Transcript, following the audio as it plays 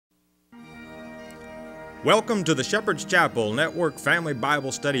Welcome to the Shepherd's Chapel Network Family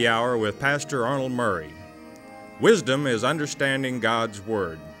Bible Study Hour with Pastor Arnold Murray. Wisdom is understanding God's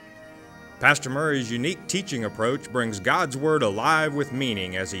Word. Pastor Murray's unique teaching approach brings God's Word alive with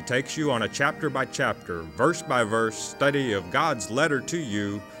meaning as he takes you on a chapter-by-chapter, verse-by-verse study of God's letter to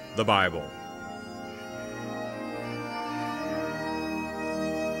you, the Bible.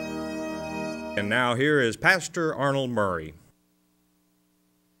 And now here is Pastor Arnold Murray.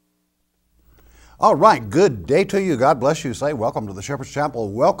 All right, good day to you. God bless you. Say welcome to the Shepherd's Chapel.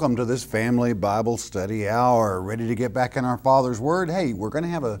 Welcome to this Family Bible Study Hour. Ready to get back in our Father's Word? Hey, we're going to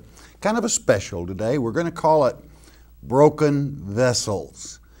have a kind of a special today. We're going to call it Broken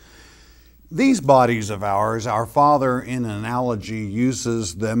Vessels. These bodies of ours, our Father in analogy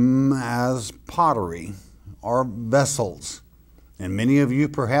uses them as pottery or vessels. And many of you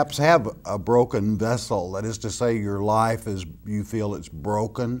perhaps have a broken vessel. That is to say, your life is, you feel it's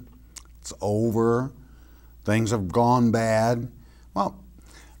broken. It's over. Things have gone bad. Well,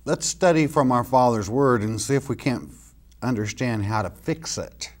 let's study from our Father's Word and see if we can't understand how to fix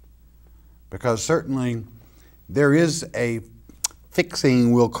it. Because certainly there is a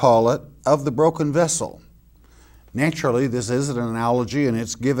fixing, we'll call it, of the broken vessel. Naturally, this is an analogy and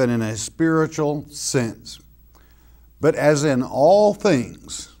it's given in a spiritual sense. But as in all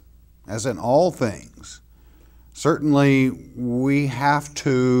things, certainly we have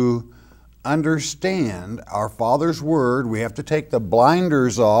to understand our Father's Word. We have to take the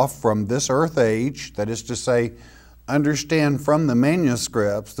blinders off from this earth age, that is to say, understand from the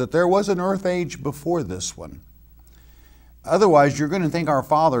manuscripts that there was an earth age before this one. Otherwise, you're going to think our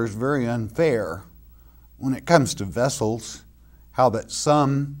Father is very unfair when it comes to vessels, how that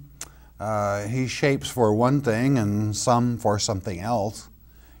some He shapes for one thing and some for something else.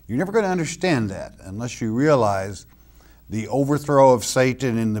 You're never going to understand that unless you realize the overthrow of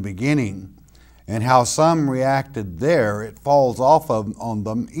Satan in the beginning and how some reacted there. It falls off on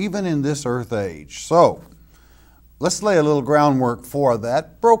them even in this earth age. So let's lay a little groundwork for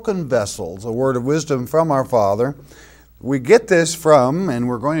that. Broken vessels, a word of wisdom from our Father. We get this from, and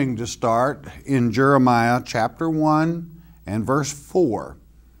we're going to start in Jeremiah chapter 1 and verse 4.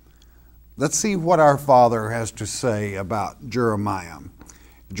 Let's see what our Father has to say about Jeremiah.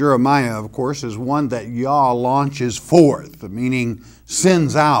 Jeremiah, of course, is one that Yah launches forth, meaning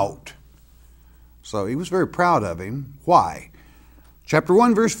sends out. So he was very proud of him. Why? Chapter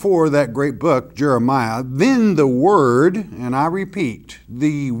 1, verse 4, that great book, Jeremiah, then the word, and I repeat,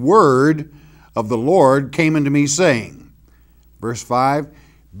 the word of the Lord came unto me, saying, verse 5,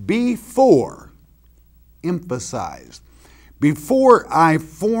 before, emphasized, before I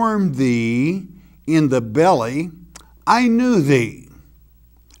formed thee in the belly, I knew thee.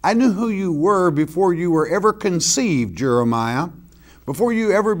 I knew who you were before you were ever conceived, Jeremiah, before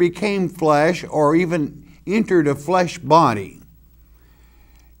you ever became flesh or even entered a flesh body.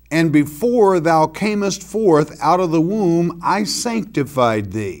 And before thou camest forth out of the womb, I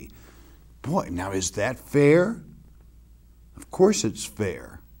sanctified thee. Boy, now is that fair? Of course it's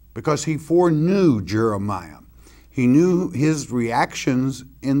fair, because he foreknew Jeremiah. He knew his reactions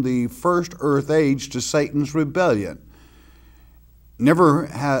in the first earth age to Satan's rebellion.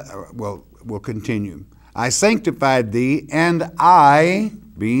 We'll continue. I sanctified thee, and I,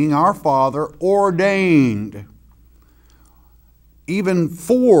 being our Father, ordained, even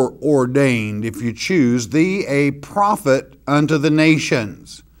foreordained, if you choose, thee a prophet unto the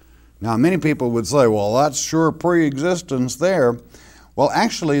nations. Now, many people would say, well, that's sure pre-existence there. Well,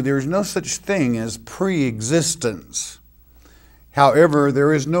 actually, there's no such thing as pre-existence. However,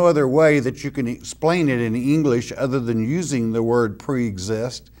 there is no other way that you can explain it in English other than using the word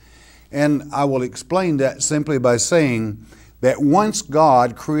pre-exist. And I will explain that simply by saying that once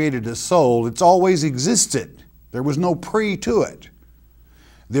God created a soul, it's always existed. There was no pre to it.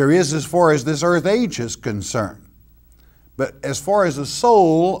 There is as far as this earth age is concerned. But as far as the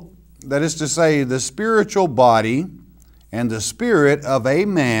soul, that is to say the spiritual body and the spirit of a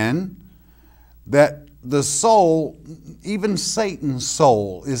man, that the soul, even Satan's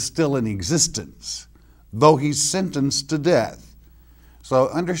soul, is still in existence, though he's sentenced to death. So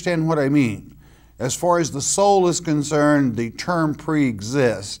understand what I mean. As far as the soul is concerned, the term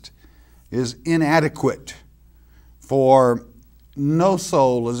pre-exist is inadequate, for no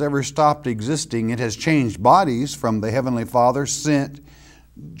soul has ever stopped existing. It has changed bodies from the Heavenly Father, sent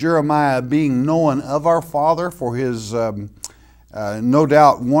Jeremiah being known of our Father for his no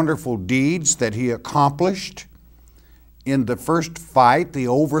doubt wonderful deeds that he accomplished in the first fight, the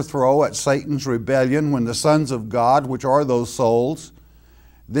overthrow at Satan's rebellion, when the sons of God, which are those souls,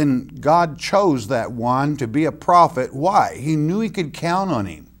 then God chose that one to be a prophet. Why? He knew he could count on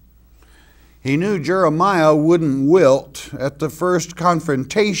him. He knew Jeremiah wouldn't wilt at the first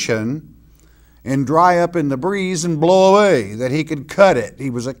confrontation and dry up in the breeze and blow away, that he could cut it.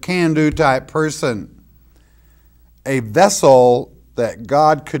 He was a can-do type person, a vessel that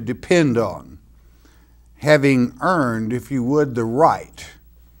God could depend on, having earned, if you would, the right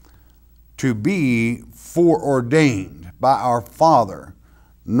to be foreordained by our Father,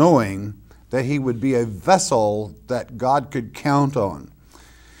 knowing that he would be a vessel that God could count on.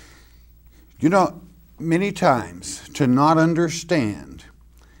 You know, many times to not understand,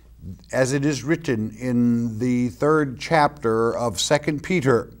 as it is written in the 3rd chapter of 2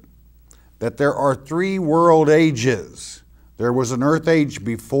 Peter, that there are 3 world ages. There was an earth age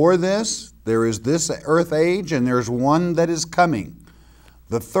before this, there is this earth age, and there's one that is coming,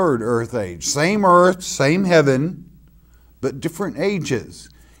 the 3rd earth age. Same earth, same heaven, but different ages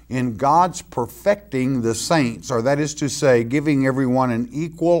in God's perfecting the saints, or that is to say, giving everyone an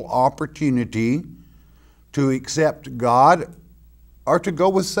equal opportunity to accept God or to go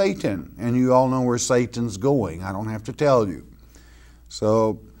with Satan. And you all know where Satan's going. I don't have to tell you.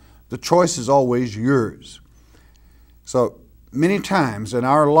 So the choice is always yours. So many times in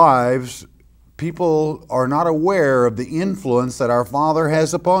our lives, people are not aware of the influence that our Father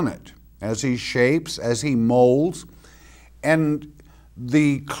has upon it, as He shapes, as He molds. And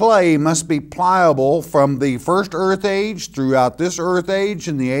the clay must be pliable from the first earth age throughout this earth age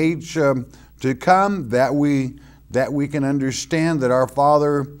and the age to come, that we can understand that our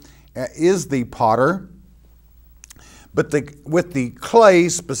Father is the potter, but with the clay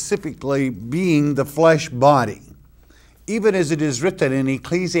specifically being the flesh body. Even as it is written in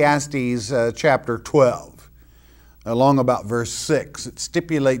Ecclesiastes chapter 12, along about verse 6, it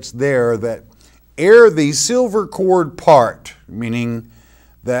stipulates there that ere the silver cord part, meaning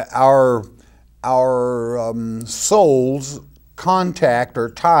that our soul's contact or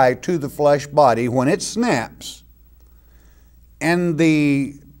tie to the flesh body, when it snaps and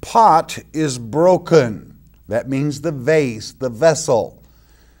the pot is broken, that means the vase, the vessel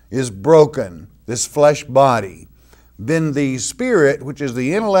is broken, this flesh body, then the spirit, which is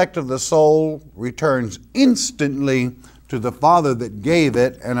the intellect of the soul, returns instantly to the Father that gave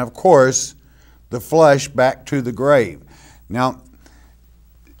it, and of course, the flesh back to the grave. Now,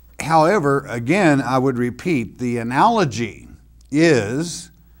 however, again, I would repeat, the analogy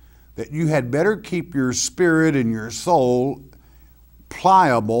is that you had better keep your spirit and your soul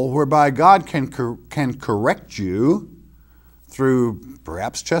pliable, whereby God can correct you through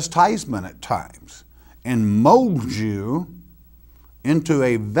perhaps chastisement at times, and mold you into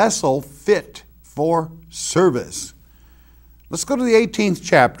a vessel fit for service. Let's go to the 18th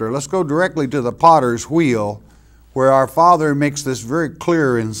chapter. Let's go directly to the potter's wheel, where our Father makes this very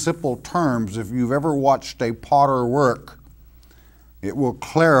clear in simple terms. If you've ever watched a potter work, it will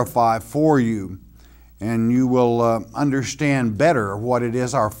clarify for you, and you will understand better what it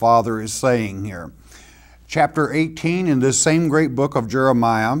is our Father is saying here. Chapter 18 in this same great book of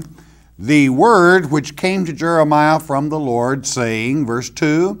Jeremiah, the word which came to Jeremiah from the Lord, saying, verse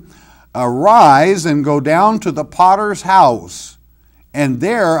 2, arise and go down to the potter's house, and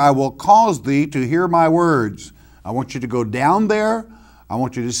there I will cause thee to hear my words. I want you to go down there. I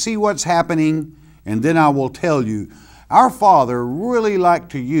want you to see what's happening, and then I will tell you. Our Father really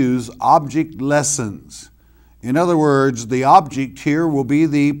liked to use object lessons. In other words, the object here will be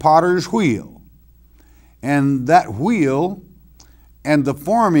the potter's wheel. And that wheel and the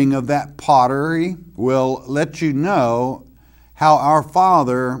forming of that pottery will let you know how our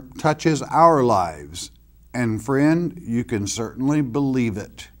Father touches our lives. And friend, you can certainly believe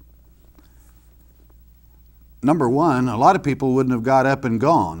it. Number one, a lot of people wouldn't have got up and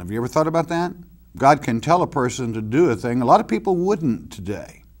gone. Have you ever thought about that? God can tell a person to do a thing. A lot of people wouldn't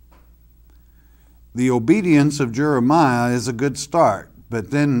today. The obedience of Jeremiah is a good start.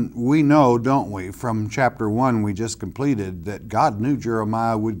 But then we know, don't we, from chapter 1 we just completed, that God knew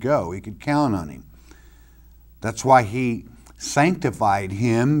Jeremiah would go. He could count on him. That's why He sanctified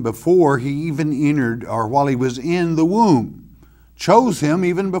him before he even entered, or while he was in the womb. Chose him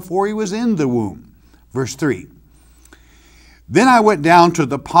even before he was in the womb. Verse 3. Then I went down to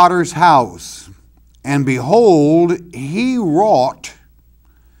the potter's house, and behold, he wrought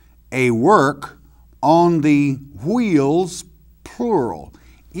a work on the wheels, plural,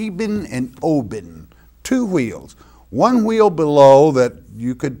 Eben and Oben, 2 wheels. One wheel below that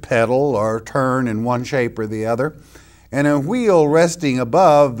you could pedal or turn in one shape or the other, and a wheel resting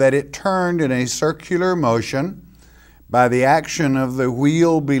above that it turned in a circular motion by the action of the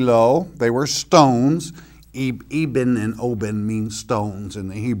wheel below. They were stones. Eben and Oben mean stones in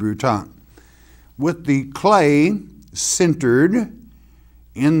the Hebrew tongue. With the clay centered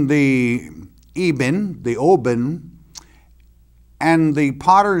in the Eben, the oben, and the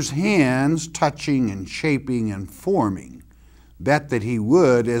potter's hands touching and shaping and forming that he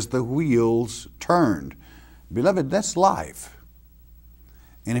would as the wheels turned. Beloved, that's life.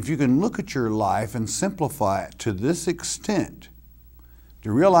 And if you can look at your life and simplify it to this extent,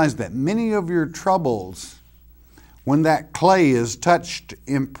 to realize that many of your troubles, when that clay is touched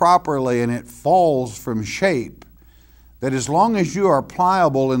improperly and it falls from shape, that as long as you are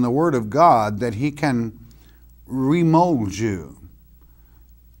pliable in the Word of God, that He can remold you.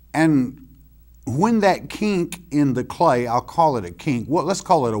 And when that kink in the clay, I'll call it a kink, well, let's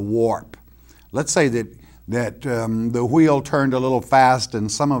call it a warp. Let's say that the wheel turned a little fast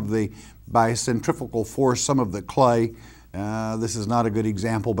and by centrifugal force, some of the clay, this is not a good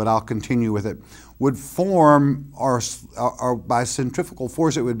example, but I'll continue with it, would form, or by centrifugal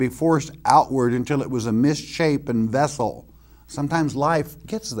force, it would be forced outward until it was a misshapen vessel. Sometimes life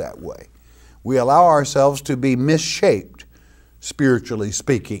gets that way. We allow ourselves to be misshaped, spiritually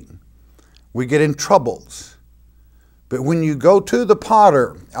speaking. We get in troubles. But when you go to the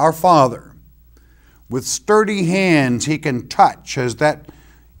potter, our Father, with sturdy hands He can touch as that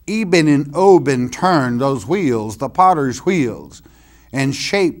Eben and Oben turn those wheels, the potter's wheels, and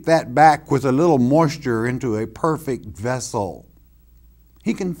shape that back with a little moisture into a perfect vessel.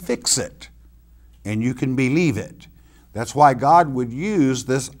 He can fix it, and you can believe it. That's why God would use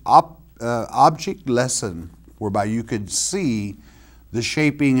this object lesson whereby you could see the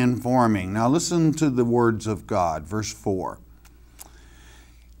shaping and forming. Now listen to the words of God, verse 4.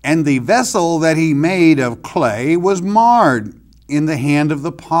 And the vessel that He made of clay was marred in the hand of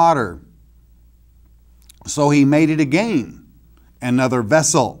the potter. So He made it again, another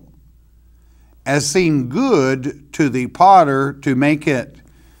vessel, as seemed good to the potter to make it.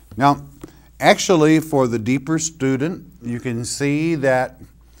 Now, actually, for the deeper student, you can see that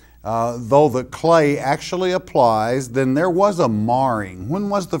though the clay actually applies, then there was a marring. When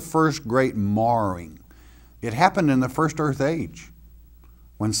was the first great marring? It happened in the first earth age,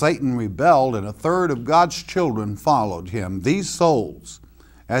 when Satan rebelled and a third of God's children followed him, these souls,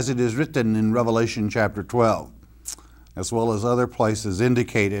 as it is written in Revelation chapter 12, as well as other places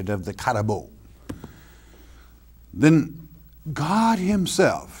indicated of the Karabo. Then God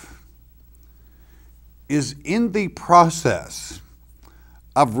Himself is in the process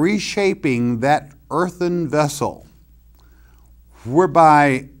of reshaping that earthen vessel,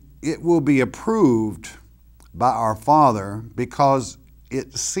 whereby it will be approved by our Father because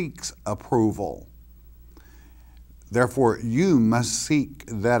it seeks approval. Therefore, you must seek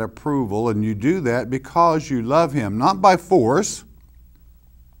that approval, and you do that because you love Him, not by force,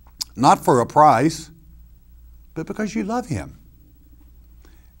 not for a price, but because you love Him.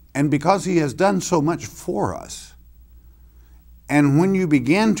 And because He has done so much for us. And when you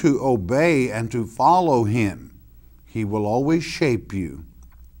begin to obey and to follow Him, He will always shape you.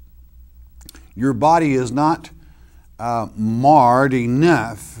 Your body is not marred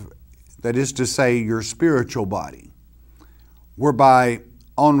enough, that is to say your spiritual body, whereby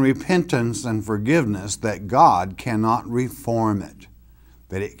on repentance and forgiveness that God cannot reform it,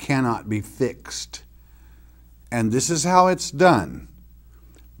 that it cannot be fixed. And this is how it's done,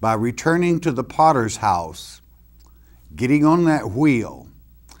 by returning to the potter's house, getting on that wheel,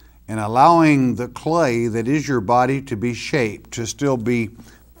 and allowing the clay that is your body to be shaped, to still be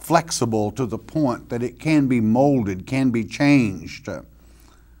flexible to the point that it can be molded, can be changed.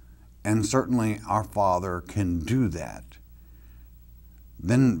 And certainly our Father can do that.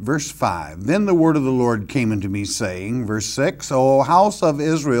 Then verse 5, Then the word of the Lord came unto me, saying, verse 6, O house of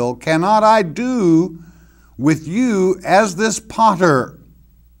Israel, cannot I do with you as this potter,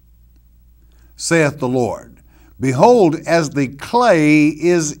 saith the Lord? Behold, as the clay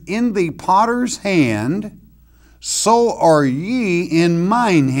is in the potter's hand, so are ye in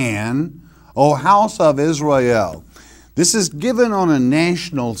mine hand, O house of Israel. This is given on a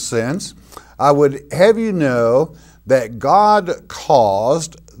national sense. I would have you know that God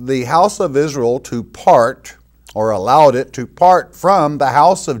caused the house of Israel to part, or allowed it to part from the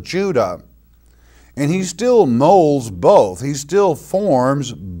house of Judah. And He still molds both. He still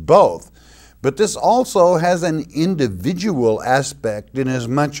forms both. But this also has an individual aspect, in as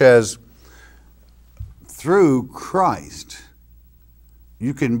much as through Christ,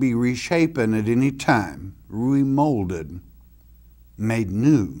 you can be reshapen at any time, remolded, made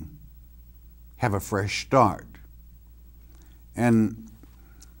new, have a fresh start. And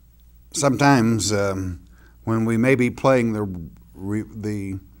sometimes when we may be playing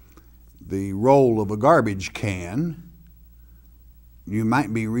the role of a garbage can, you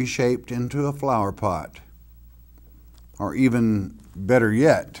might be reshaped into a flower pot, or even better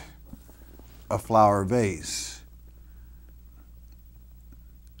yet, a flower vase.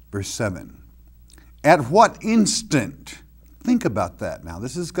 Verse 7. At what instant, think about that now,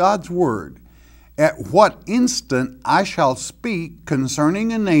 this is God's word. At what instant I shall speak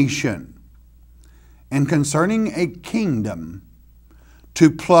concerning a nation and concerning a kingdom, to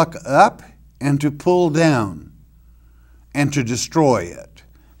pluck up and to pull down and to destroy it.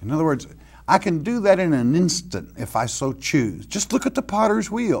 In other words, I can do that in an instant if I so choose. Just look at the potter's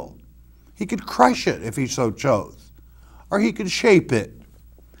wheel. He could crush it if he so chose, or he could shape it.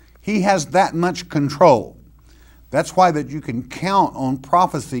 He has that much control. That's why that you can count on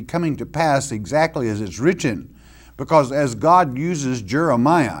prophecy coming to pass exactly as it's written, because as God uses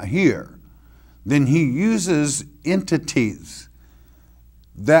Jeremiah here, then he uses entities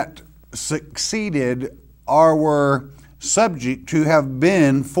that succeeded or were subject to have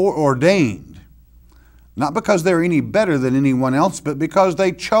been foreordained. Not because they're any better than anyone else, but because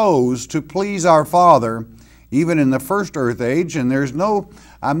they chose to please our Father even in the first earth age. And there's no,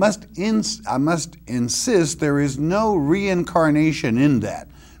 I must insist, there is no reincarnation in that.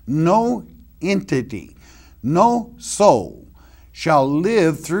 No entity, no soul shall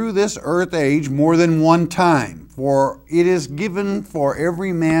live through this earth age more than one time, for it is given for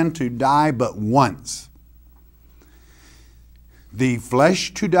every man to die but once. The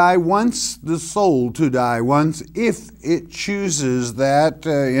flesh to die once, the soul to die once, if it chooses that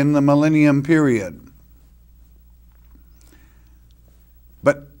in the millennium period.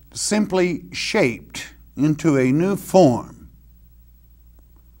 But simply shaped into a new form.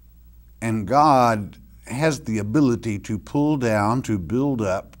 And God has the ability to pull down, to build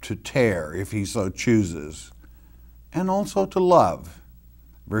up, to tear, if he so chooses, and also to love.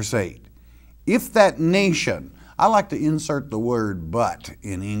 Verse 8, if that nation, I like to insert the word but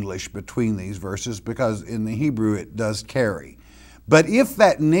in English between these verses because in the Hebrew it does carry. But if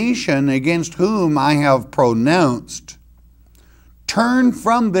that nation against whom I have pronounced turn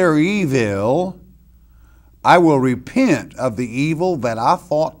from their evil, I will repent of the evil that I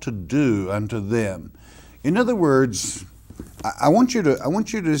thought to do unto them. In other words, I want you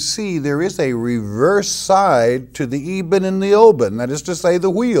to see there is a reverse side to the Eben and the Oben, that is to say the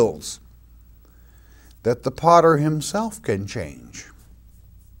wheels, that the potter himself can change.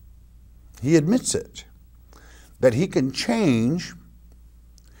 He admits it, that he can change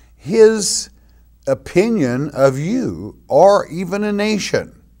his opinion of you or even a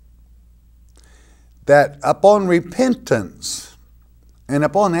nation. That upon repentance and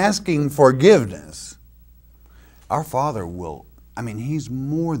upon asking forgiveness, our Father will, he's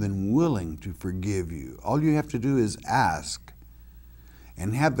more than willing to forgive you. All you have to do is ask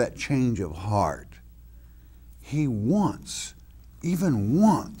and have that change of heart. He wants, even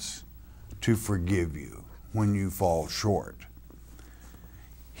wants, to forgive you when you fall short.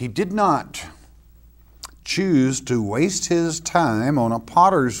 He did not choose to waste his time on a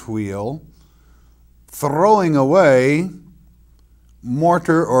potter's wheel throwing away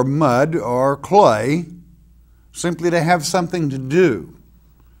mortar or mud or clay simply to have something to do.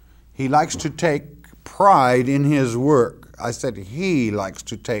 He likes to take pride in his work. I said he likes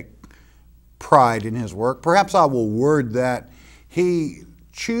to take pride in his work. Perhaps I will word that. He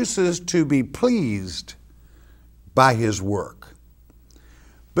chooses to be pleased by his work.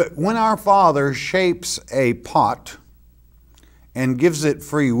 But when our Father shapes a pot and gives it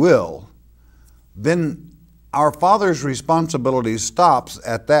free will, then our Father's responsibility stops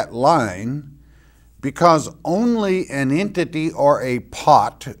at that line, because only an entity or a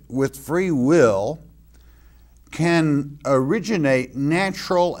pot with free will can originate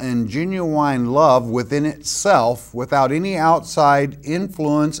natural and genuine love within itself without any outside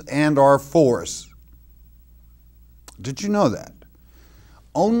influence and or force. Did you know that?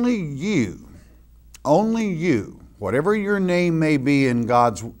 Only you, whatever your name may be in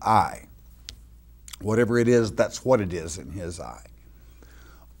God's eye, whatever it is, that's what it is in his eye.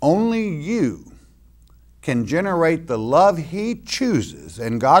 Only you can generate the love he chooses,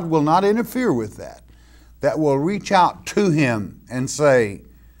 and God will not interfere with that, that will reach out to him and say,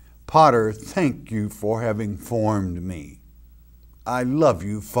 Potter, thank you for having formed me. I love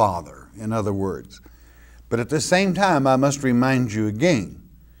you, Father, in other words. But at the same time, I must remind you again,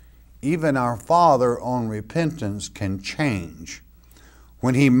 even our Father on repentance can change.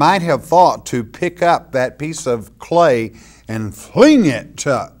 When he might have thought to pick up that piece of clay and fling it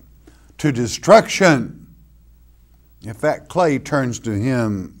to destruction, if that clay turns to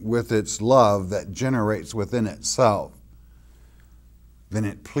him with its love that generates within itself, then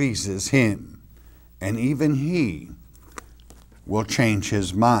it pleases him. And even he will change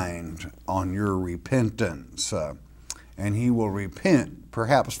his mind on your repentance. And he will repent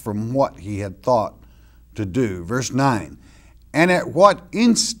perhaps from what he had thought to do. Verse 9, and at what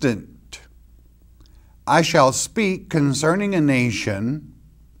instant I shall speak concerning a nation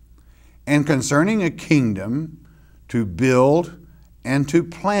and concerning a kingdom to build and to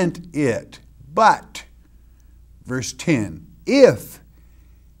plant it. But, verse 10, if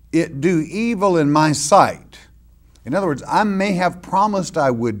it do evil in my sight. In other words, I may have promised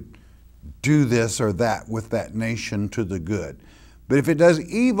I would do this or that with that nation to the good. But if it does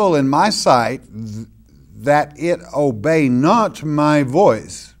evil in my sight, that it obey not my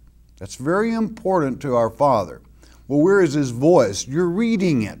voice. That's very important to our Father. Well, where is His voice? You're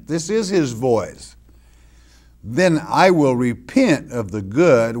reading it. This is His voice. Then I will repent of the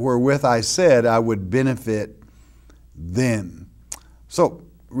good wherewith I said I would benefit them. So,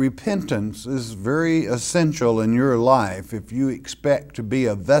 repentance is very essential in your life if you expect to be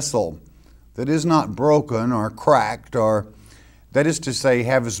a vessel that is not broken or cracked, or that is to say,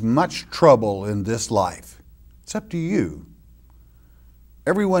 have as much trouble in this life. It's up to you.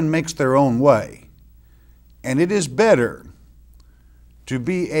 Everyone makes their own way. And it is better to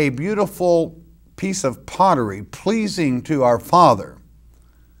be a beautiful piece of pottery pleasing to our Father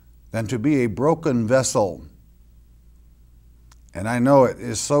than to be a broken vessel. And I know it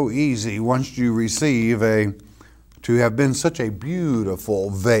is so easy once you receive to have been such a beautiful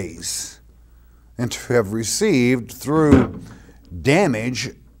vase and to have received through damage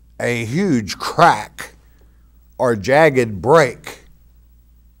a huge crack or jagged break.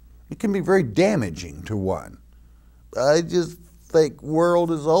 It can be very damaging to one. I just think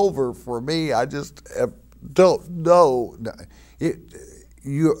world is over for me. I just don't know.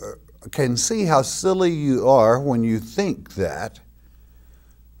 You can see how silly you are when you think that,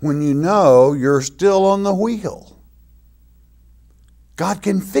 when you know you're still on the wheel. God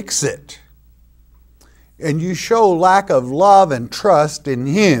can fix it. And you show lack of love and trust in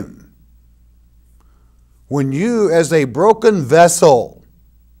Him when you, as a broken vessel,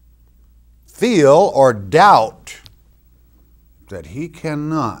 feel or doubt that He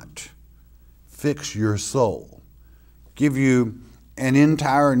cannot fix your soul, give you an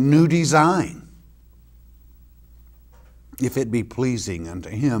entire new design, if it be pleasing unto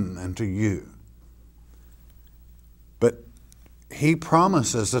Him and to you. But He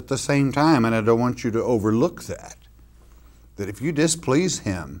promises at the same time, and I don't want you to overlook that if you displease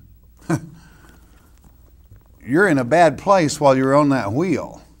Him, you're in a bad place while you're on that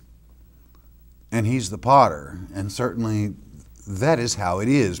wheel. And He's the potter, and certainly that is how it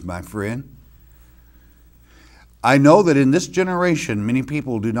is, my friend. I know that in this generation, many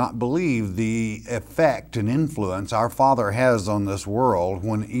people do not believe the effect and influence our Father has on this world,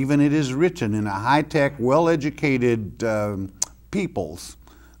 when even it is written in a high-tech, well-educated peoples,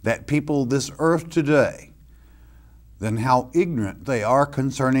 that people this earth today, then how ignorant they are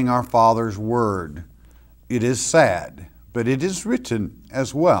concerning our Father's Word. It is sad, but it is written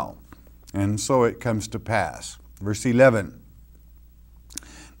as well. And so it comes to pass. Verse 11.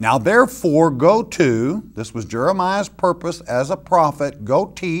 Now therefore go to, this was Jeremiah's purpose as a prophet, go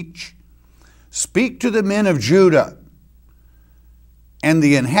teach, speak to the men of Judah and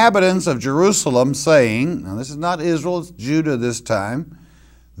the inhabitants of Jerusalem, saying, now this is not Israel, it's Judah this time,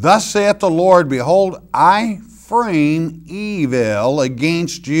 thus saith the Lord, behold, I frame evil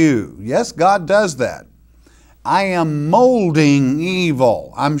against you. Yes, God does that. I am molding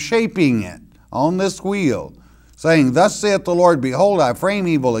evil. I'm shaping it on this wheel, saying, thus saith the Lord, behold, I frame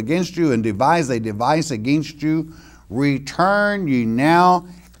evil against you and devise a device against you. Return ye now,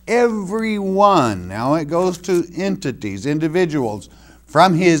 every one. Now it goes to entities, individuals,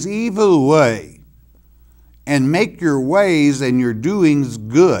 from his evil way, and make your ways and your doings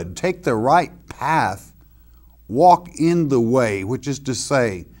good. Take the right path. Walk in the way, which is to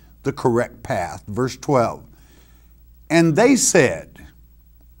say, the correct path. Verse 12. And they said,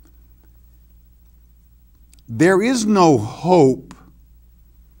 there is no hope,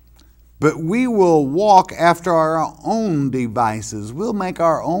 but we will walk after our own devices. We'll make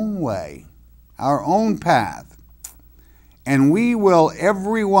our own way, our own path. And we will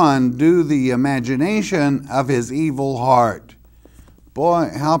every one do the imagination of his evil heart. Boy,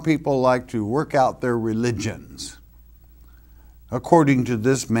 how people like to work out their religions according to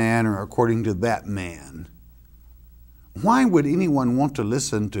this man or according to that man. Why would anyone want to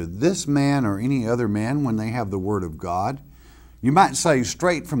listen to this man or any other man when they have the Word of God? You might say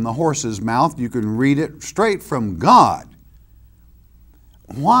straight from the horse's mouth. You can read it straight from God.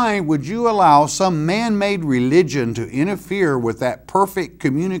 Why would you allow some man-made religion to interfere with that perfect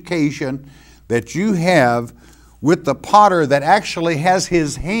communication that you have with the potter that actually has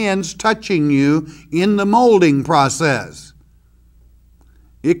his hands touching you in the molding process?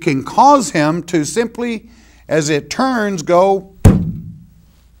 It can cause him to simply, as it turns, go.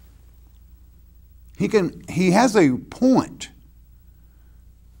 He has a point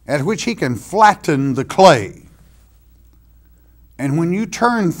at which he can flatten the clay. And when you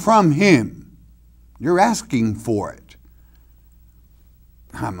turn from him, you're asking for it.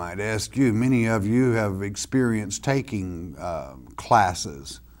 I might ask you, many of you have experienced taking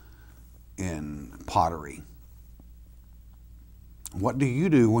classes in pottery. What do you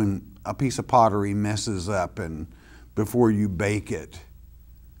do when a piece of pottery messes up and before you bake it?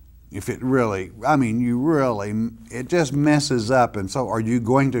 If it really, it just messes up, and so are you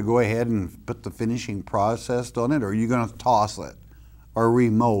going to go ahead and put the finishing process on it, or are you going to toss it or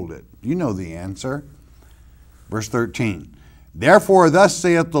remold it? You know the answer. Verse 13, therefore thus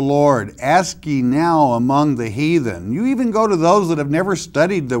saith the Lord, ask ye now among the heathen. You even go to those that have never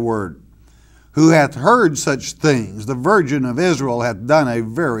studied the word, who hath heard such things. The virgin of Israel hath done a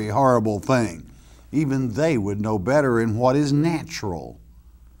very horrible thing. Even they would know better in what is natural.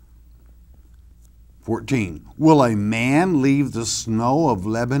 14, will a man leave the snow of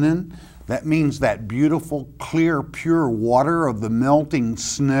Lebanon? That means that beautiful, clear, pure water of the melting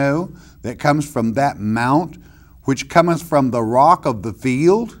snow that comes from that mount, which cometh from the rock of the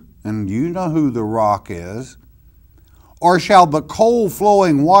field. And you know who the rock is. Or shall the cold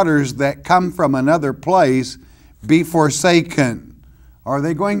flowing waters that come from another place be forsaken? Are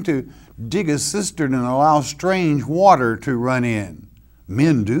they going to dig a cistern and allow strange water to run in?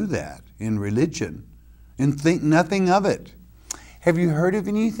 Men do that in religion and think nothing of it. Have you heard of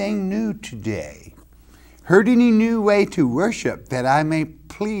anything new today? Heard any new way to worship that I may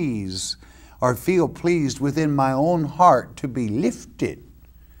please or feel pleased within my own heart to be lifted?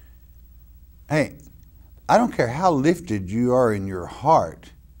 Hey, I don't care how lifted you are in your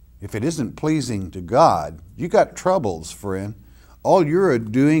heart. If it isn't pleasing to God, you got troubles, friend. All you're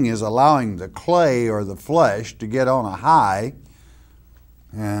doing is allowing the clay or the flesh to get on a high.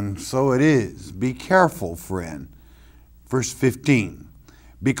 And so it is. Be careful, friend. Verse 15,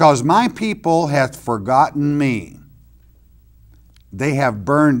 because my people hath forgotten me. They have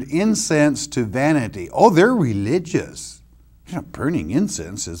burned incense to vanity. Oh, they're religious. You know, burning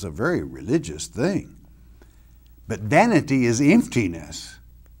incense is a very religious thing. But vanity is emptiness.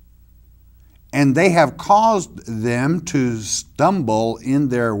 And they have caused them to stumble in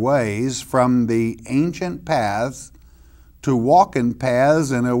their ways from the ancient paths to walk in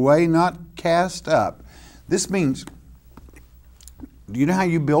paths in a way not cast up. This means, do you know how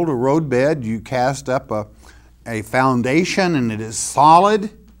you build a road bed? You cast up a foundation and it is solid. And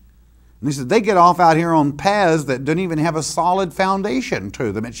he said they get off out here on paths that don't even have a solid foundation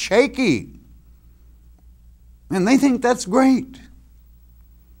to them. It's shaky. And they think that's great.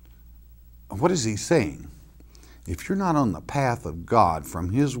 What is he saying? If you're not on the path of God from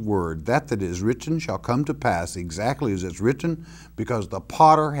His Word, that is written shall come to pass exactly as it's written, because the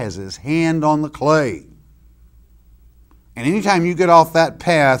potter has his hand on the clay. And anytime you get off that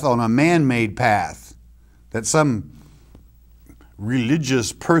path on a man-made path that some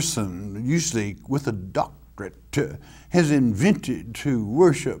religious person, usually with a doctorate, has invented to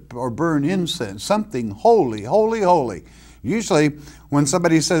worship or burn incense, something holy, holy, holy. Usually when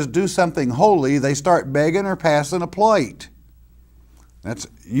somebody says do something holy, they start begging or passing a plate. That's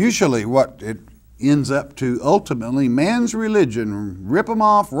usually what it ends up to ultimately. Man's religion, rip them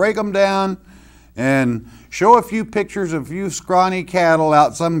off, rake them down, and show a few pictures of a few scrawny cattle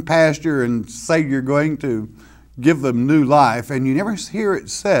out some pasture and say you're going to give them new life, and you never hear it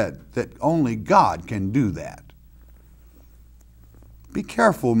said that only God can do that. Be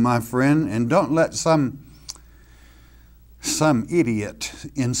careful, my friend, and don't let some idiot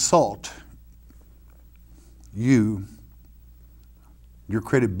insult you, your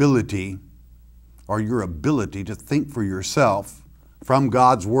credibility, or your ability to think for yourself from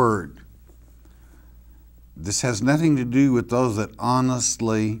God's Word. This has nothing to do with those that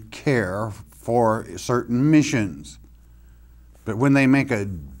honestly care for certain missions. But when they make a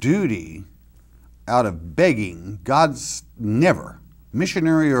duty out of begging, God's never,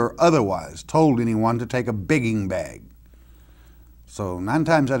 missionary or otherwise, told anyone to take a begging bag. So 9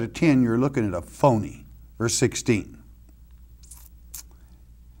 times out of 10, you're looking at a phony. Verse 16.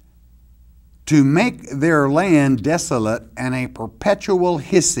 To make their land desolate and a perpetual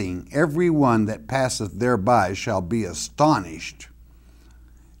hissing, every one that passeth thereby shall be astonished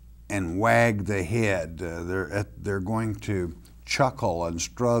and wag the head. They're going to chuckle and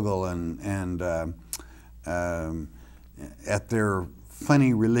struggle and at their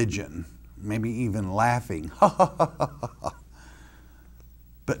funny religion, maybe even laughing,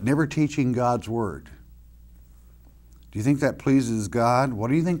 but never teaching God's Word. Do you think that pleases God? What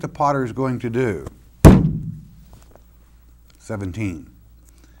do you think the potter is going to do? 17.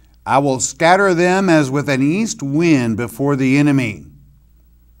 I will scatter them as with an east wind before the enemy.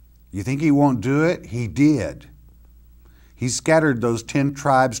 You think he won't do it? He did. He scattered those 10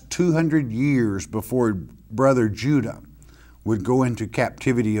 tribes 200 years before brother Judah would go into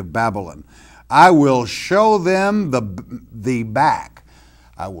captivity of Babylon. I will show them the back.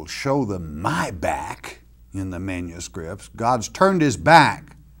 I will show them my back in the manuscripts. God's turned his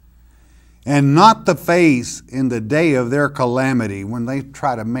back and not the face in the day of their calamity when they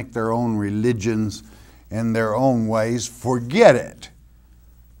try to make their own religions and their own ways. Forget it.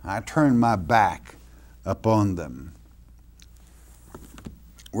 I turn my back upon them.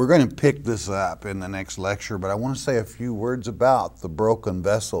 We're going to pick this up in the next lecture, but I want to say a few words about the broken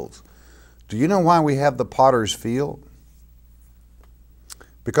vessels. Do you know why we have the potter's field?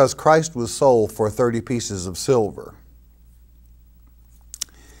 Because Christ was sold for 30 pieces of silver.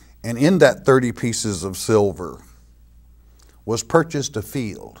 And in that 30 pieces of silver was purchased a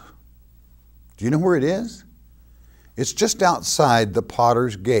field. Do you know where it is? It's just outside the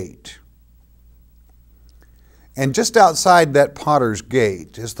potter's gate. And just outside that potter's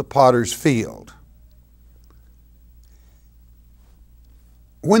gate is the potter's field.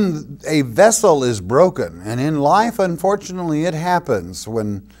 When a vessel is broken, and in life, unfortunately, it happens.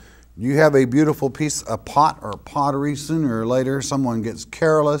 When you have a beautiful piece of pot or pottery, sooner or later, someone gets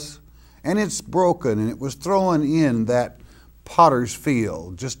careless, and it's broken, and it was thrown in that potter's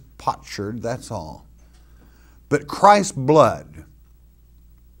field, just potsherd, that's all. But Christ's blood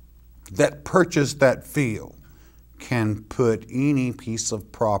that purchased that field can put any piece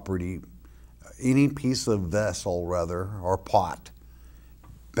of property, any piece of vessel, rather, or pot,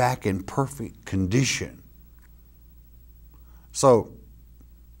 back in perfect condition. So,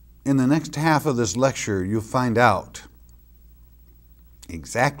 in the next half of this lecture, you'll find out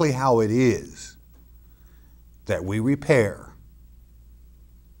exactly how it is that we repair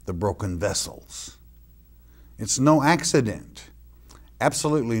the broken vessels. It's no accident,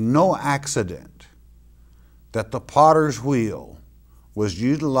 absolutely no accident, that the potter's wheel was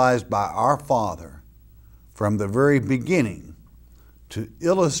utilized by our Father from the very beginning to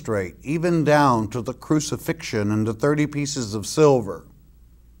illustrate even down to the crucifixion and the 30 pieces of silver,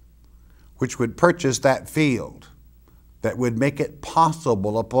 which would purchase that field, that would make it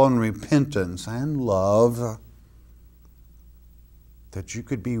possible upon repentance and love that you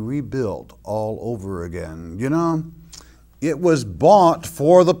could be rebuilt all over again. You know, it was bought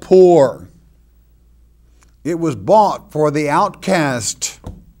for the poor. It was bought for the outcast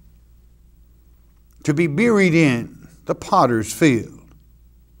to be buried in the potter's field.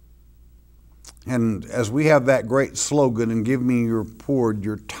 And as we have that great slogan, and give me your poor,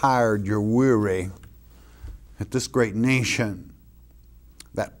 your tired, your weary, at this great nation,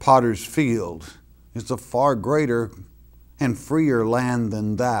 that potter's field is a far greater and freer land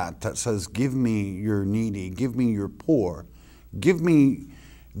than that says, give me your needy, give me your poor, give me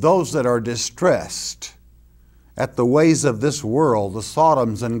those that are distressed at the ways of this world, the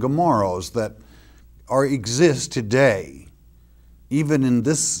Sodoms and Gomorrahs that exist today, even in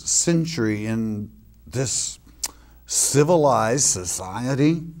this century, in this civilized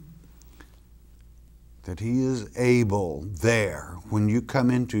society, that He is able there, when you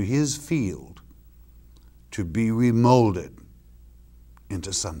come into His field, to be remolded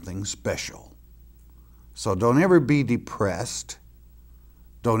into something special. So don't ever be depressed.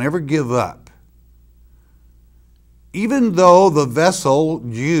 Don't ever give up. Even though the vessel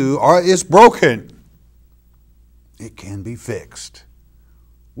is broken, it can be fixed.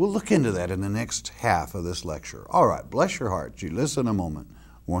 We'll look into that in the next half of this lecture. All right, bless your heart. You listen a moment,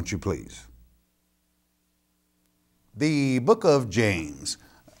 won't you please? The book of James.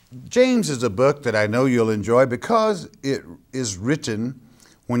 James is a book that I know you'll enjoy because it is written,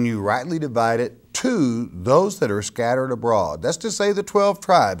 when you rightly divide it, to those that are scattered abroad. That's to say the 12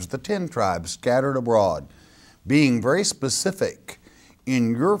 tribes, the 10 tribes scattered abroad, being very specific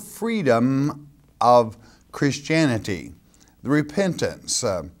in your freedom of Christianity, the repentance,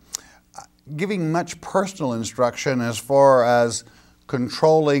 giving much personal instruction as far as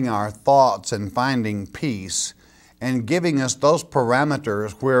controlling our thoughts and finding peace, and giving us those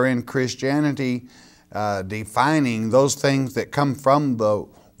parameters wherein Christianity, defining those things that come from the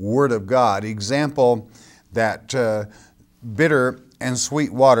Word of God. Example, that bitter and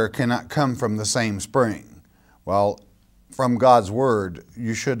sweet water cannot come from the same spring. Well, from God's Word,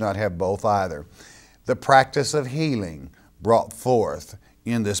 you should not have both either. The practice of healing brought forth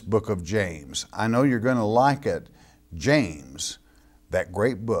in this book of James. I know you're going to like it. James, that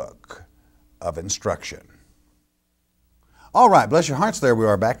great book of instruction. All right, bless your hearts. There we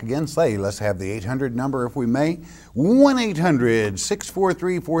are back again. Say, let's have the 800 number if we may.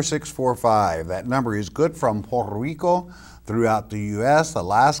 1-800-643-4645. That number is good from Puerto Rico, throughout the U.S.,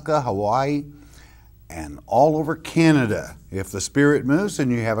 Alaska, Hawaii, and all over Canada. If the Spirit moves and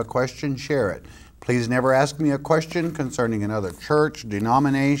you have a question, share it. Please never ask me a question concerning another church,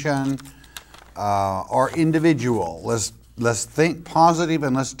 denomination, or individual. Let's think positive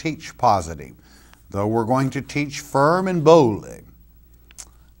and let's teach positive. Though we're going to teach firm and boldly,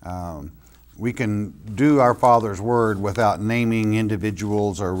 we can do our Father's Word without naming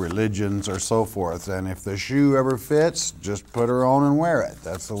individuals or religions or so forth. And if the shoe ever fits, just put her on and wear it.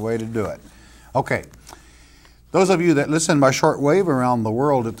 That's the way to do it. Okay. Those of you that listen by shortwave around the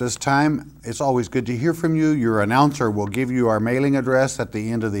world at this time, it's always good to hear from you. Your announcer will give you our mailing address at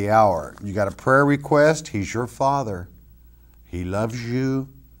the end of the hour. You got a prayer request? He's your Father. He loves you.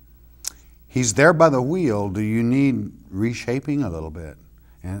 He's there by the wheel. Do you need reshaping a little bit?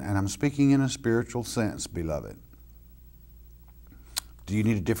 And I'm speaking in a spiritual sense, beloved. Do you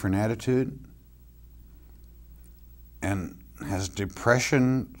need a different attitude? And has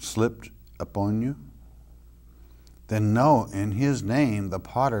depression slipped upon you? Then know in His name the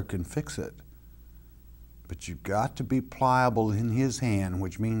Potter can fix it. But you've got to be pliable in His hand,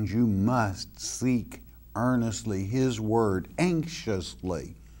 which means you must seek earnestly His Word,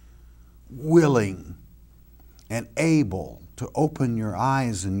 anxiously, willing and able to open your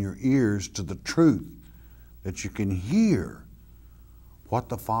eyes and your ears to the truth, that you can hear what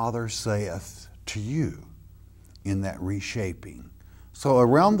the Father saith to you in that reshaping. So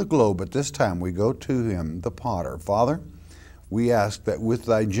around the globe at this time we go to Him, the Potter. Father, we ask that with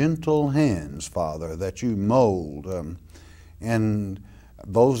Thy gentle hands, Father, that You mold and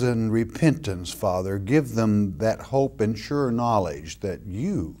those in repentance, Father, give them that hope and sure knowledge that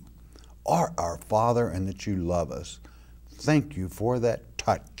You are our Father and that You love us. Thank You for that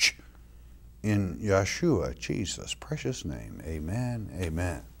touch. In Yeshua, Jesus' precious name, amen,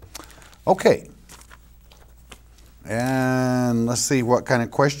 amen. Okay, and let's see what kind of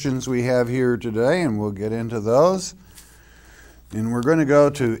questions we have here today, and we'll get into those. And we're going to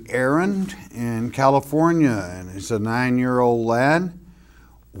go to Aaron in California, and he's a 9-year-old lad.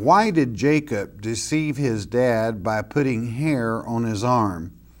 Why did Jacob deceive his dad by putting hair on his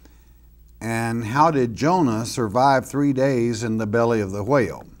arm? And how did Jonah survive 3 days in the belly of the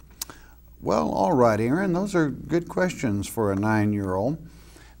whale? Well, all right, Aaron, those are good questions for a 9-year-old.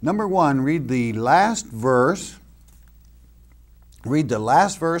 Number one, read the last verse. Read the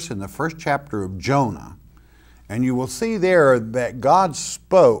last verse in the first chapter of Jonah, and you will see there that God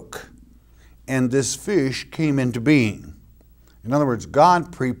spoke and this fish came into being. In other words,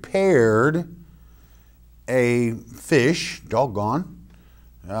 God prepared a fish, doggone,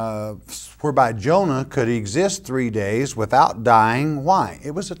 whereby Jonah could exist 3 days without dying. Why?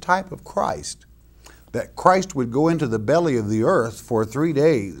 It was a type of Christ. That Christ would go into the belly of the earth for 3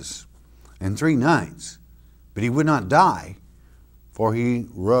 days and 3 nights, but He would not die, for He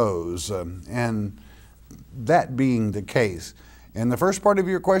rose. And that being the case. And the first part of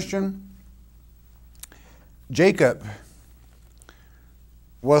your question, Jacob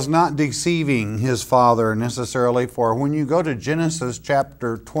was not deceiving his father necessarily, for when you go to Genesis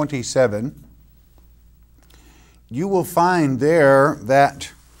chapter 27, you will find there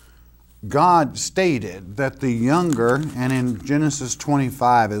that God stated that the younger, and in Genesis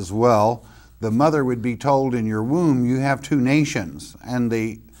 25 as well, the mother would be told, in your womb you have 2 nations, and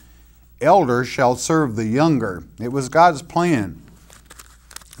the elder shall serve the younger. It was God's plan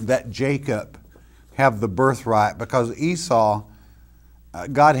that Jacob have the birthright, because Esau,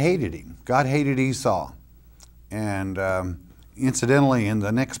 God hated him. God hated Esau. And incidentally, in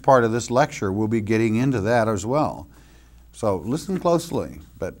the next part of this lecture, we'll be getting into that as well. So listen closely.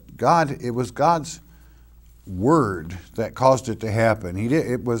 But God, it was God's word that caused it to happen. It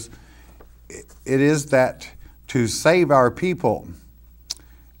is that to save our people,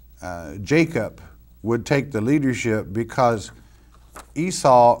 Jacob would take the leadership, because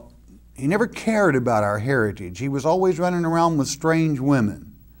Esau, he never cared about our heritage. He was always running around with strange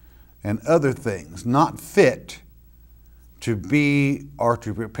women and other things, not fit to be or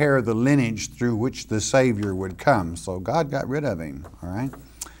to prepare the lineage through which the Savior would come. So God got rid of him, all right,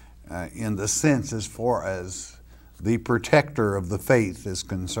 in the sense as far as the protector of the faith is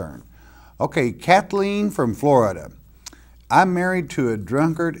concerned. Okay, Kathleen from Florida. I'm married to a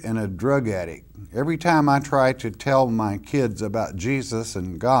drunkard and a drug addict. Every time I try to tell my kids about Jesus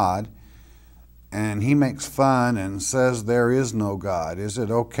and God, and he makes fun and says there is no God. Is it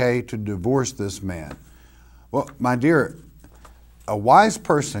okay to divorce this man? Well, my dear, A wise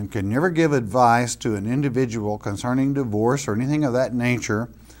person can never give advice to an individual concerning divorce or anything of that nature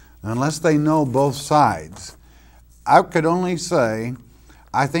unless they know both sides. I could only say,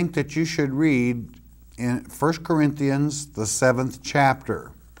 I think that you should read in 1 Corinthians, the 7th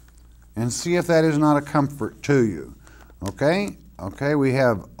chapter, and see if that is not a comfort to you. Okay? Okay, we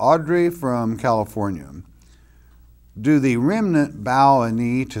have Audrey from California. Do the remnant bow a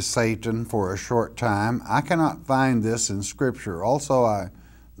knee to Satan for a short time? I cannot find this in Scripture. Also,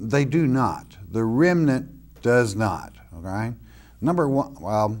 they do not. The remnant does not. Okay? Number one,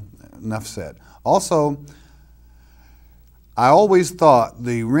 well, enough said. Also, I always thought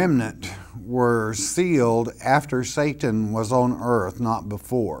the remnant were sealed after Satan was on earth, not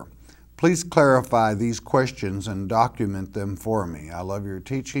before. Please clarify these questions and document them for me. I love your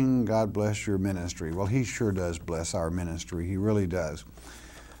teaching. God bless your ministry. Well, He sure does bless our ministry. He really does.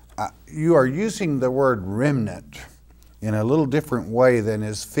 You are using the word remnant in a little different way than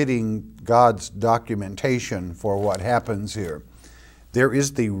is fitting God's documentation for what happens here. There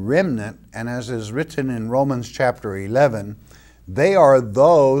is the remnant, and as is written in Romans chapter 11, they are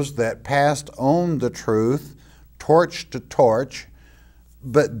those that passed on the truth, torch to torch,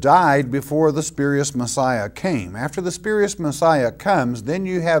 but died before the spurious Messiah came. After the spurious Messiah comes, then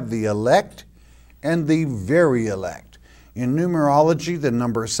you have the elect and the very elect. In numerology, the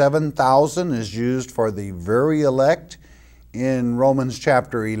number 7,000 is used for the very elect in Romans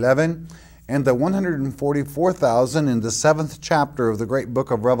chapter 11, and the 144,000 in the 7th chapter of the great book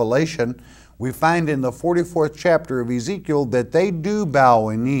of Revelation. We find in the 44th chapter of Ezekiel that they do bow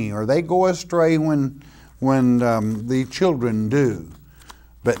a knee, or they go astray when the children do.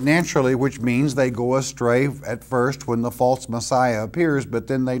 But naturally, which means they go astray at first when the false Messiah appears, but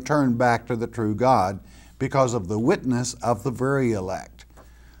then they turn back to the true God because of the witness of the very elect.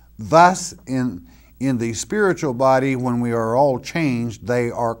 Thus, in the spiritual body, when we are all changed, they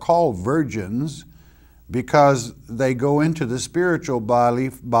are called virgins because they go into the spiritual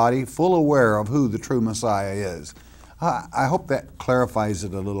body full aware of who the true Messiah is. I hope that clarifies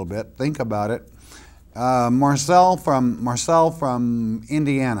it a little bit. Think about it. Marcel from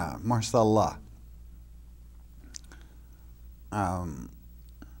Indiana. Marcella.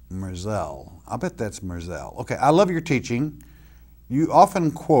 Marzel. I bet that's Marzel. Okay, I love your teaching. You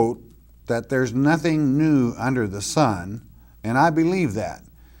often quote that there's nothing new under the sun, and I believe that.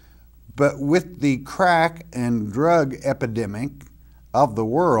 But with the crack and drug epidemic of the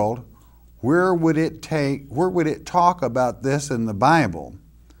world, where would it talk about this in the Bible?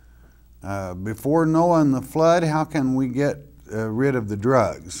 Before Noah and the flood, how can we get rid of the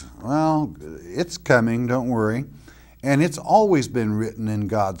drugs? Well, it's coming, don't worry. And it's always been written in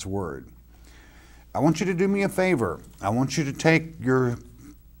God's Word. I want you to do me a favor. I want you to take your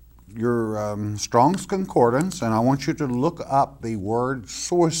Strong's Concordance, and I want you to look up the word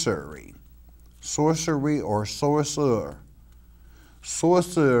sorcery. Sorcery or sorcerer.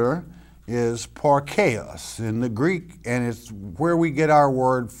 Sorcerer is parkeos in the Greek, and it's where we get our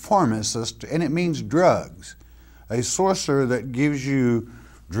word pharmacist, and it means drugs. A sorcerer that gives you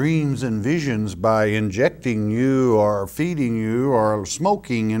dreams and visions by injecting you or feeding you or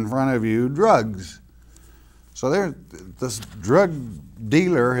smoking in front of you drugs. So this drug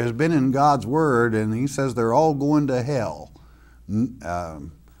dealer has been in God's Word, and he says they're all going to hell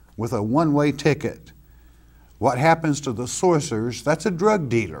with a one-way ticket. What happens to the sorcerers? That's a drug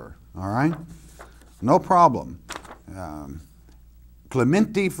dealer. All right? No problem.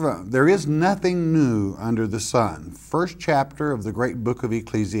 Clementi, there is nothing new under the sun. First chapter of the great book of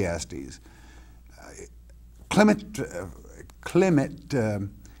Ecclesiastes. Clement,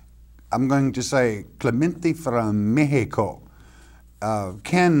 I'm going to say Clementi from Mexico.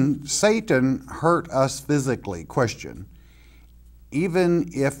 Can Satan hurt us physically? Question. Even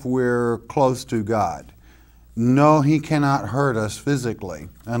if we're close to God. No, he cannot hurt us physically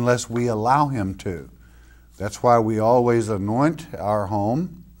unless we allow him to. That's why we always anoint our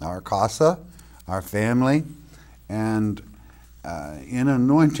home, our casa, our family, and in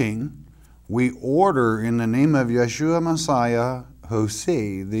anointing, we order in the name of Yeshua Messiah,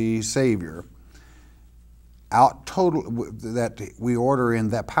 Jose, the Savior, that we order in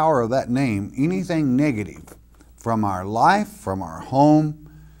that power of that name, anything negative from our life, from our home,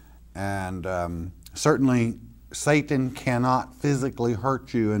 and certainly Satan cannot physically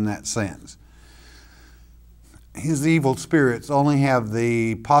hurt you in that sense. His evil spirits only have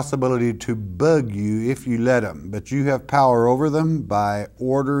the possibility to bug you if you let them, but you have power over them by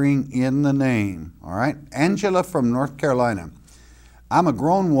ordering in the name. All right? Angela from North Carolina. I'm a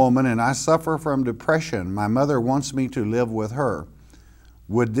grown woman and I suffer from depression. My mother wants me to live with her.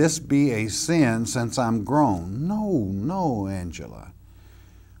 Would this be a sin since I'm grown? No, Angela.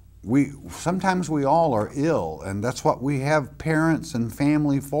 Sometimes we all are ill, and that's what we have parents and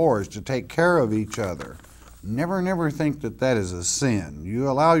family for, is to take care of each other. Never think that that is a sin. You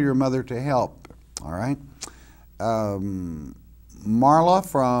allow your mother to help, all right? Marla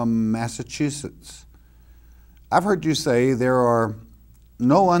from Massachusetts. I've heard you say there are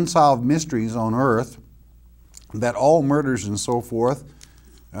no unsolved mysteries on earth, that all murders and so forth,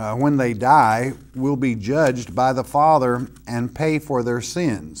 when they die, will be judged by the Father and pay for their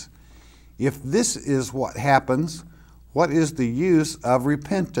sins. If this is what happens, what is the use of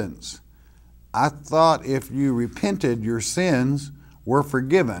repentance? I thought if you repented, your sins were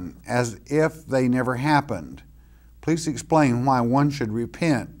forgiven, as if they never happened. Please explain why one should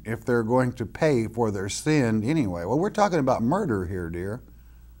repent if they're going to pay for their sin anyway. Well, we're talking about murder here, dear.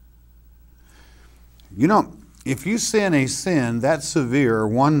 You know, if you sin a sin that severe,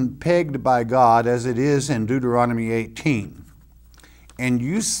 one pegged by God as it is in Deuteronomy 18, and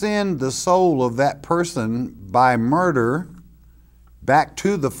you send the soul of that person by murder back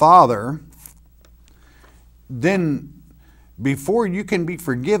to the Father, then before you can be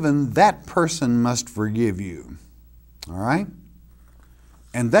forgiven, that person must forgive you. All right?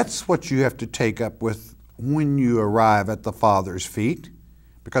 And that's what you have to take up with when you arrive at the Father's feet,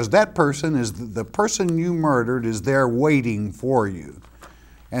 because that person is the person you murdered is there waiting for you.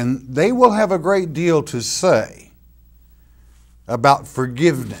 And they will have a great deal to say about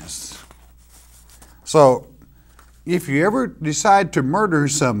forgiveness. So, if you ever decide to murder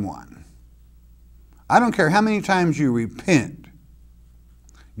someone, I don't care how many times you repent,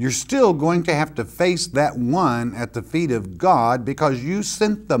 you're still going to have to face that one at the feet of God because you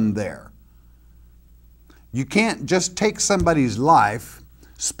sent them there. You can't just take somebody's life,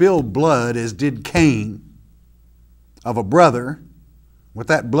 spill blood as did Cain of a brother, with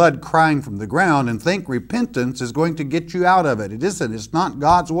that blood crying from the ground, and think repentance is going to get you out of it. It isn't. It's not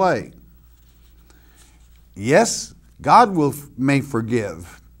God's way. Yes, God may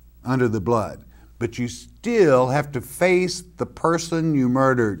forgive under the blood, but you still have to face the person you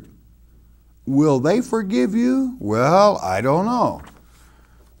murdered. Will they forgive you? Well, I don't know.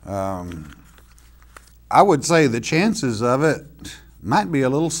 I would say the chances of it might be a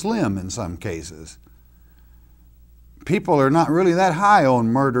little slim in some cases. People are not really that high on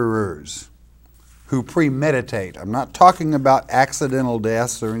murderers who premeditate. I'm not talking about accidental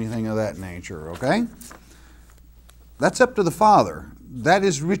deaths or anything of that nature, okay? That's up to the Father. That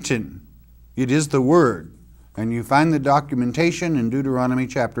is written. It is the Word. And you find the documentation in Deuteronomy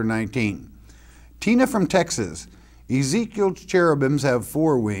chapter 19. Tina from Texas. Ezekiel's cherubims have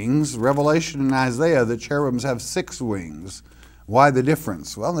 4 wings. Revelation and Isaiah, the cherubims have 6 wings. Why the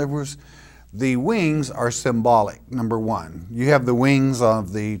difference? Well, the wings are symbolic, number one. You have the wings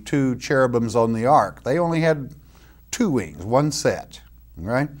of the 2 cherubims on the ark. They only had 2 wings, 1 set,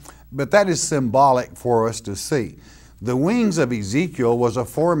 right? But that is symbolic for us to see. The wings of Ezekiel was a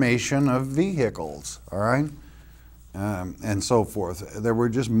formation of vehicles, all right? And so forth. There were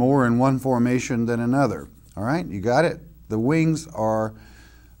just more in one formation than another, all right? You got it? The wings are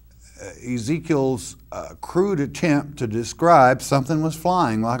Ezekiel's crude attempt to describe something was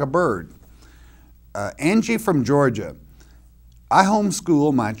flying like a bird. Angie from Georgia. I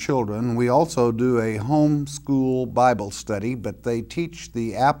homeschool my children. We also do a homeschool Bible study, but they teach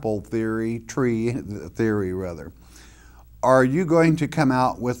the apple tree theory. Are you going to come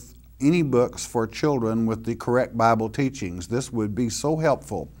out with any books for children with the correct Bible teachings? This would be so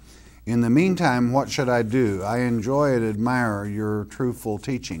helpful. In the meantime, what should I do? I enjoy and admire your truthful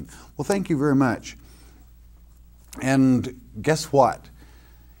teaching. Well, thank you very much. And guess what?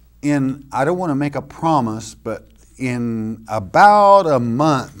 I don't want to make a promise, but in about a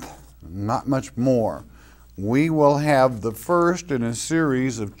month, not much more, we will have the first in a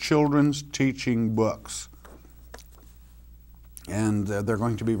series of children's teaching books. And they're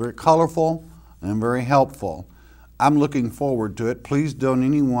going to be very colorful and very helpful. I'm looking forward to it. Please don't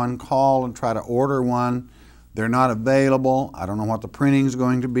anyone call and try to order one. They're not available. I don't know what the printing is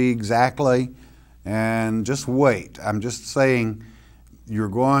going to be exactly. And just wait. I'm just saying, you're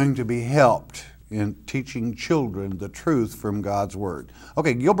going to be helped in teaching children the truth from God's Word.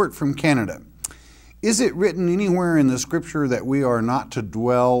 Okay, Gilbert from Canada. Is it written anywhere in the Scripture that we are not to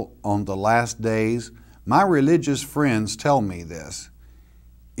dwell on the last days? My religious friends tell me this.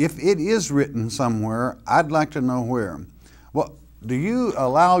 If it is written somewhere, I'd like to know where. Well, do you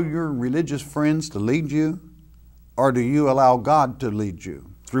allow your religious friends to lead you? Or do you allow God to lead you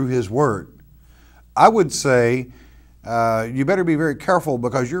through His Word? I would say, you better be very careful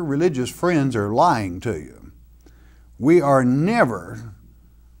because your religious friends are lying to you. We are never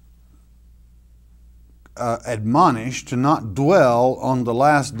admonished to not dwell on the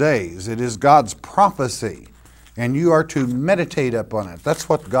last days. It is God's prophecy, and you are to meditate upon it. That's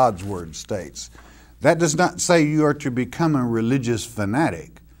what God's Word states. That does not say you are to become a religious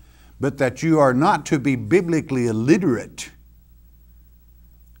fanatic, but that you are not to be biblically illiterate,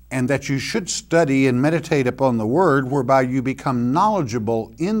 and that you should study and meditate upon the Word, whereby you become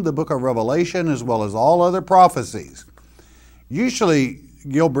knowledgeable in the book of Revelation as well as all other prophecies. Usually,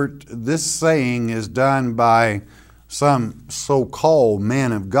 Gilbert, this saying is done by some so-called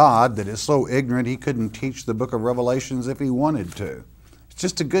man of God that is so ignorant he couldn't teach the book of Revelations if he wanted to. It's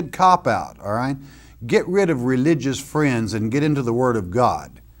just a good cop-out, all right? Get rid of religious friends and get into the Word of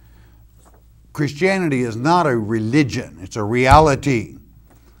God. Christianity is not a religion, it's a reality.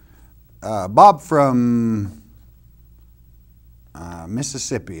 Bob from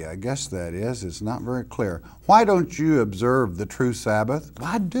Mississippi, I guess that is. It's not very clear. Why don't you observe the true Sabbath?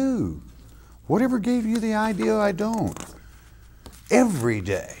 I do. Whatever gave you the idea I don't? Every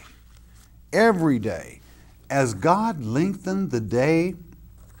day. Every day. As God lengthened the day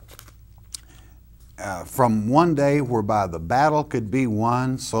from one day whereby the battle could be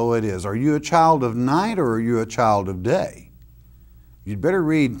won, so it is. Are you a child of night or are you a child of day? You'd better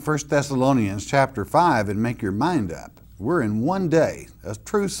read 1 Thessalonians chapter 5 and make your mind up. We're in one day, a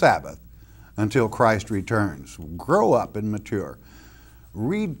true Sabbath, until Christ returns. Grow up and mature.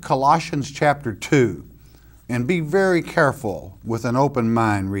 Read Colossians chapter 2 and be very careful with an open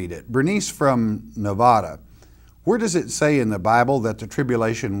mind. Read it. Bernice from Nevada, where does it say in the Bible that the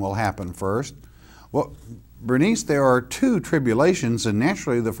tribulation will happen first? Well, Bernice, there are two tribulations, and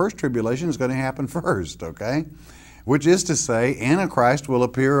naturally the first tribulation is going to happen first, okay? Which is to say, Antichrist will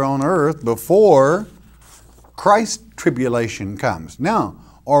appear on earth before Christ's tribulation comes. Now,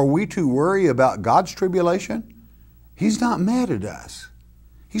 are we to worry about God's tribulation? He's not mad at us.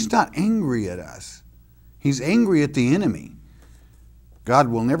 He's not angry at us. He's angry at the enemy. God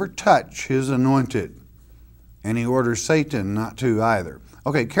will never touch His anointed, and He orders Satan not to either.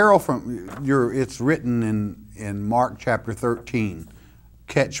 Okay, Carol, it's written in Mark chapter 13.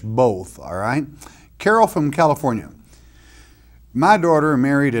 Catch both, all right? Carol from California. My daughter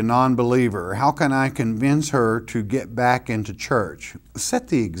married a non-believer. How can I convince her to get back into church? Set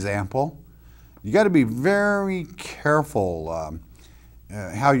the example. You got to be very careful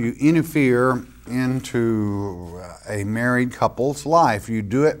how you interfere into a married couple's life. You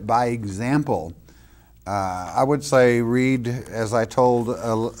do it by example. I would say read, as I told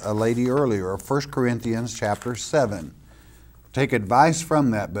a lady earlier, 1 Corinthians chapter 7. Take advice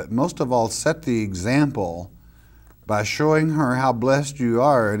from that, but most of all, set the example by showing her how blessed you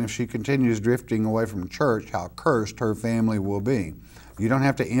are, and if she continues drifting away from church, how cursed her family will be. You don't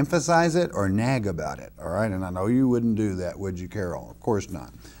have to emphasize it or nag about it, all right? And I know you wouldn't do that, would you, Carol? Of course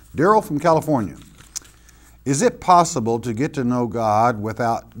not. Daryl from California. Is it possible to get to know God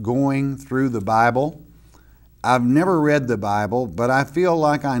without going through the Bible? I've never read the Bible, but I feel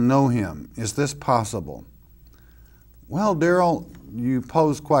like I know Him. Is this possible? Well, Daryl, you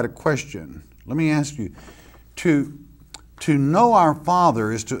pose quite a question. Let me ask you, to know our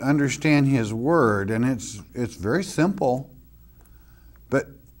Father is to understand His Word, and it's very simple. But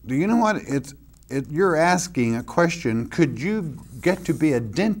do you know what? You're asking a question, could you get to be a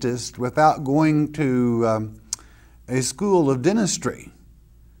dentist without going to a school of dentistry?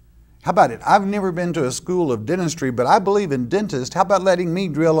 How about it? I've never been to a school of dentistry, but I believe in dentists. How about letting me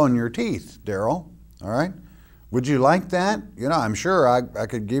drill on your teeth, Daryl? All right? Would you like that? You know, I'm sure I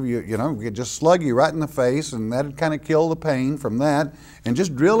could give you, we could just slug you right in the face, and that'd kind of kill the pain from that, and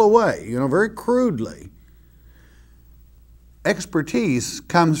just drill away, very crudely. Expertise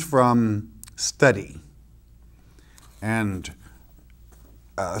comes from study, and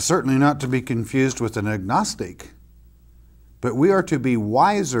certainly not to be confused with an agnostic. But we are to be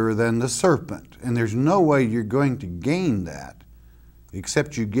wiser than the serpent, and there's no way you're going to gain that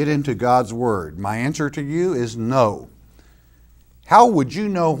except you get into God's Word. My answer to you is no. How would you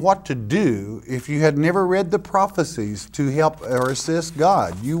know what to do if you had never read the prophecies to help or assist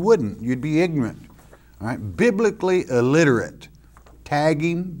God? You wouldn't. You'd be ignorant. All right? Biblically illiterate.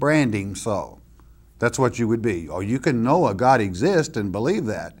 Tagging, branding so. That's what you would be. Or you can know a God exists and believe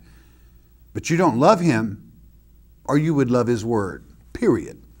that, but you don't love Him, or you would love His Word.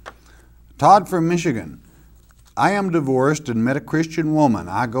 Period. Todd from Michigan. I am divorced and met a Christian woman.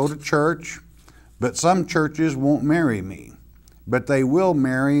 I go to church, but some churches won't marry me, but they will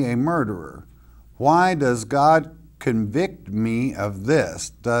marry a murderer. Why does God convict me of this?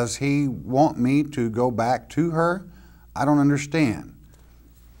 Does He want me to go back to her? I don't understand.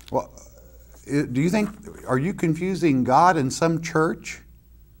 Well, are you confusing God and some church?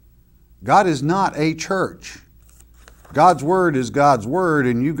 God is not a church. God's Word is God's Word,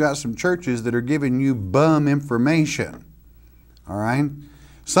 and you've got some churches that are giving you bum information. All right?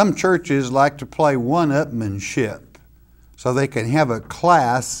 Some churches like to play one-upmanship so they can have a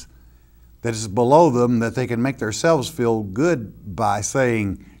class that is below them that they can make themselves feel good by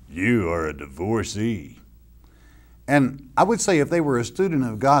saying, "You are a divorcee." And I would say if they were a student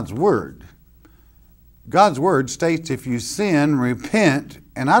of God's Word states if you sin, repent,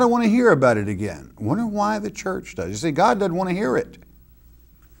 and I don't want to hear about it again. I wonder why the church does. You see, God doesn't want to hear it.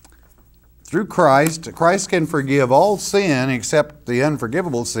 Through Christ can forgive all sin except the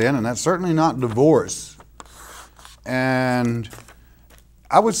unforgivable sin, and that's certainly not divorce. And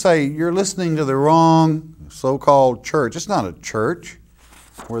I would say you're listening to the wrong so-called church. It's not a church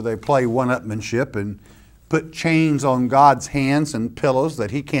where they play one-upmanship and put chains on God's hands and pillows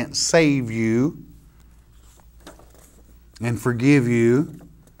that He can't save you and forgive you.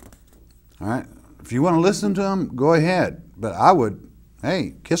 All right? If you want to listen to them, go ahead. But I would,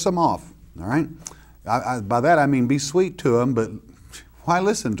 hey, kiss them off. All right? By that I mean be sweet to them, but why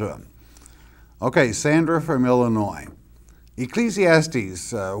listen to them? Okay, Sandra from Illinois.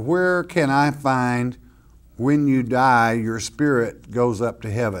 Ecclesiastes, where can I find when you die, your spirit goes up to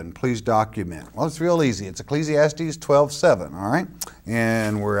heaven? Please document. Well, it's real easy. It's Ecclesiastes 12:7, all right?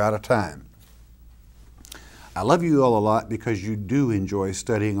 And we're out of time. I love you all a lot because you do enjoy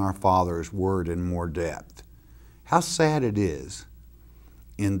studying our Father's Word in more depth. How sad it is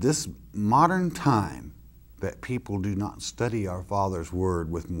in this modern time that people do not study our Father's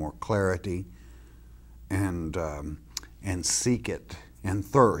Word with more clarity and seek it and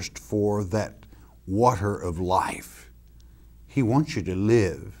thirst for that water of life. He wants you to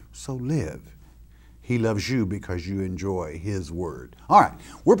live, so live. He loves you because you enjoy His Word. All right,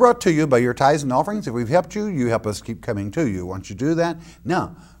 we're brought to you by your tithes and offerings. If we've helped you, you help us keep coming to you. Once you do that,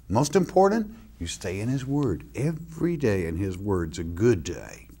 now, most important, you stay in His Word. Every day in His Word's a good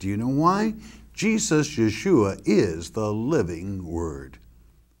day. Do you know why? Jesus, Yeshua, is the living Word.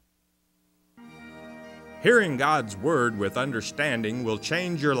 Hearing God's Word with understanding will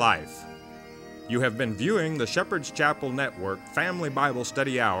change your life. You have been viewing the Shepherd's Chapel Network Family Bible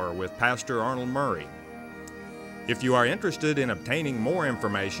Study Hour with Pastor Arnold Murray. If you are interested in obtaining more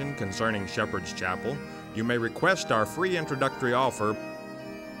information concerning Shepherd's Chapel, you may request our free introductory offer.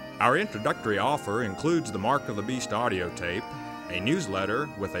 Our introductory offer includes the Mark of the Beast audio tape, a newsletter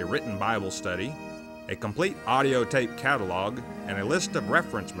with a written Bible study, a complete audio tape catalog, and a list of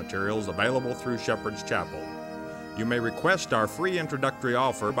reference materials available through Shepherd's Chapel. You may request our free introductory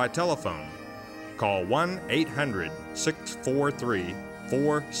offer by telephone. Call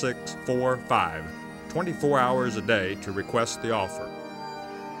 1-800-643-4645, 24 hours a day to request the offer.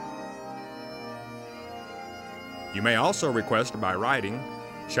 You may also request by writing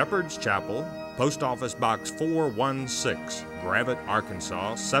Shepherd's Chapel, Post Office Box 416, Gravette,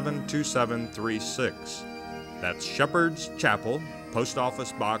 Arkansas 72736. That's Shepherd's Chapel, Post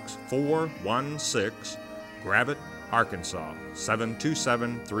Office Box 416, Gravette, Arkansas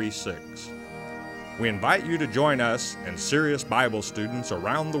 72736. We invite you to join us and serious Bible students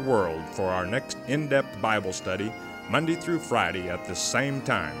around the world for our next in-depth Bible study, Monday through Friday at the same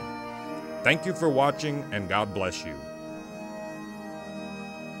time. Thank you for watching, and God bless you.